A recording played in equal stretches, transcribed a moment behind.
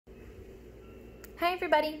Hi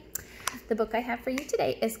everybody! The book I have for you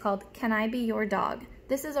today is called Can I Be Your Dog?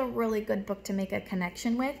 This is a really good book to make a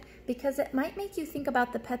connection with because it might make you think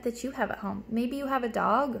about the pet that you have at home. Maybe you have a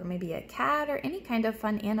dog or maybe a cat or any kind of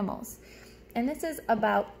fun animals. And this is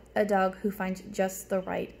about a dog who finds just the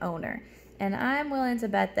right owner. And I'm willing to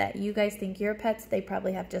bet that you guys think your pets, they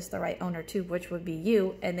probably have just the right owner too, which would be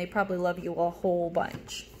you, and they probably love you a whole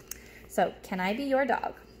bunch. So, Can I Be Your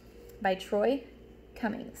Dog? By Troy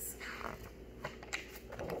Cummings.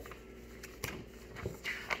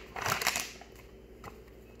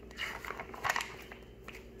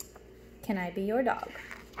 Can I be your dog?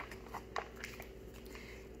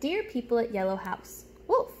 Dear people at Yellow House,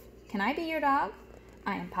 Wolf, can I be your dog?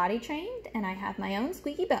 I am potty trained and I have my own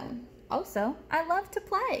squeaky bone. Also, I love to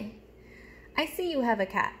play. I see you have a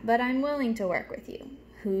cat, but I'm willing to work with you.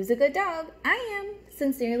 Who's a good dog? I am.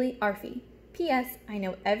 Sincerely, Arfie. P.S. I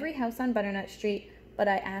know every house on Butternut Street, but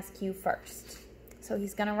I ask you first. So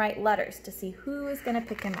he's going to write letters to see who is going to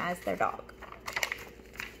pick him as their dog.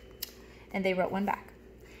 And they wrote one back.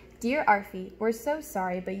 Dear Arfie, we're so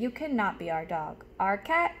sorry, but you cannot be our dog. Our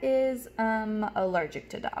cat is, allergic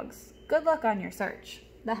to dogs. Good luck on your search.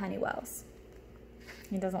 The Honeywells.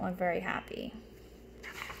 He doesn't look very happy.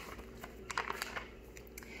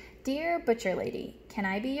 Dear Butcher Lady, can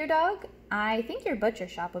I be your dog? I think your butcher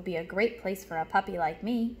shop would be a great place for a puppy like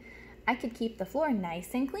me. I could keep the floor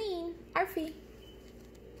nice and clean. Arfie.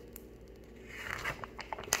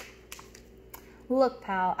 Look,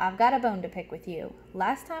 pal, I've got a bone to pick with you.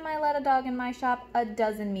 Last time I let a dog in my shop, a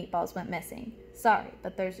dozen meatballs went missing. Sorry,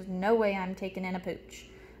 but there's no way I'm taking in a pooch.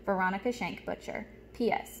 Veronica Shank Butcher.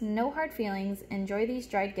 P.S. No hard feelings, enjoy these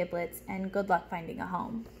dried giblets, and good luck finding a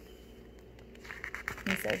home.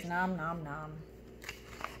 He says, nom, nom, nom.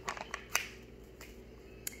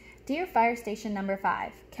 Dear Fire Station Number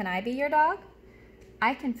 5, can I be your dog?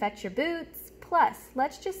 I can fetch your boots. Plus,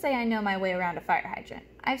 let's just say I know my way around a fire hydrant.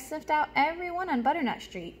 I've sniffed out every one on Butternut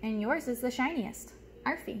Street, and yours is the shiniest.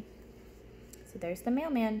 Arfie. So there's the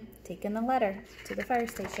mailman taking the letter to the fire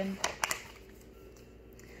station.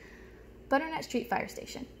 Butternut Street Fire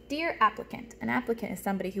Station. Dear applicant. An applicant is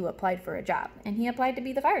somebody who applied for a job, and he applied to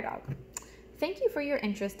be the fire dog. Thank you for your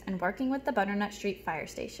interest in working with the Butternut Street Fire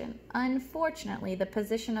Station. Unfortunately, the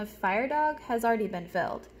position of fire dog has already been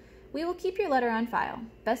filled. We will keep your letter on file.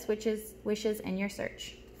 Best wishes in your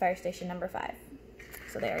search. Fire Station Number 5.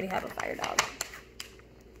 So they already have a fire dog.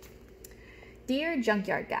 Dear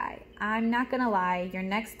Junkyard Guy, I'm not gonna lie, you're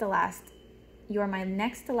my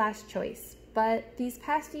next to last choice, but these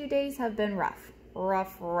past few days have been rough.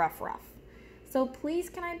 Rough. So please,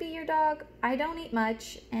 can I be your dog? I don't eat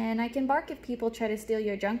much, and I can bark if people try to steal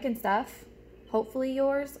your junk and stuff. Hopefully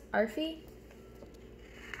yours, Arfie.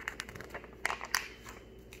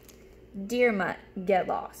 Dear Mutt, get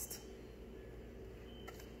lost.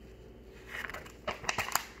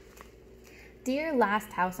 Dear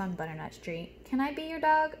Last House on Butternut Street, can I be your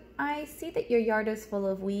dog? I see that your yard is full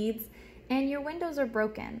of weeds, and your windows are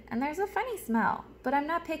broken, and there's a funny smell, but I'm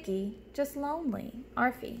not picky, just lonely.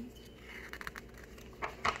 Arfie.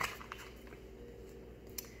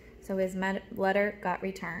 So his letter got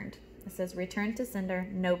returned. It says, return to sender,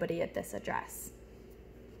 nobody at this address.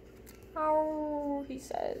 Oh, he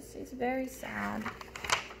says, he's very sad.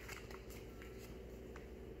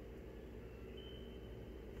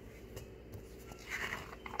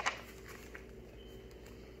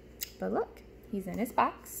 But look, he's in his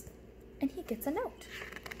box, and he gets a note.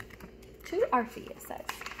 To Arfie, it says.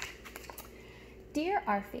 Dear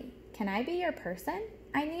Arfie, can I be your person?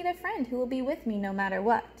 I need a friend who will be with me no matter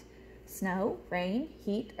what. Snow, rain,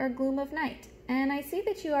 heat, or gloom of night. And I see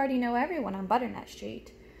that you already know everyone on Butternut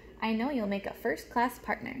Street. I know you'll make a first-class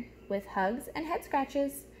partner. With hugs and head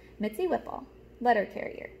scratches, Mitzi Whipple, letter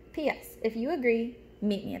carrier. P.S. If you agree,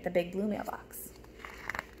 meet me at the big blue mailbox.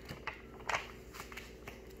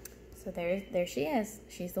 So there she is.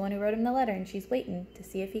 She's the one who wrote him the letter, and she's waiting to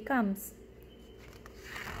see if he comes.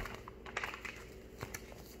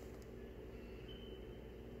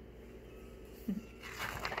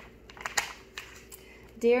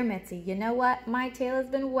 Dear Mitzi, you know what? My tail has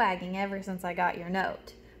been wagging ever since I got your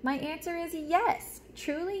note. My answer is yes.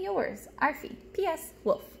 Truly yours, Arfie. P.S.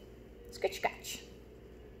 Wolf. Scratch, scratch.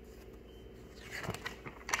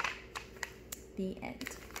 The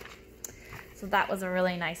end. So that was a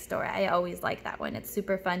really nice story. I always like that one. It's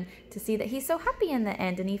super fun to see that he's so happy in the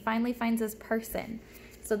end and he finally finds his person.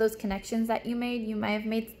 So those connections that you made, you might have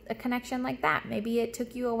made a connection like that. Maybe it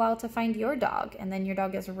took you a while to find your dog, and then your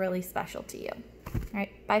dog is really special to you. All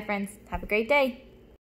right, bye friends. Have a great day.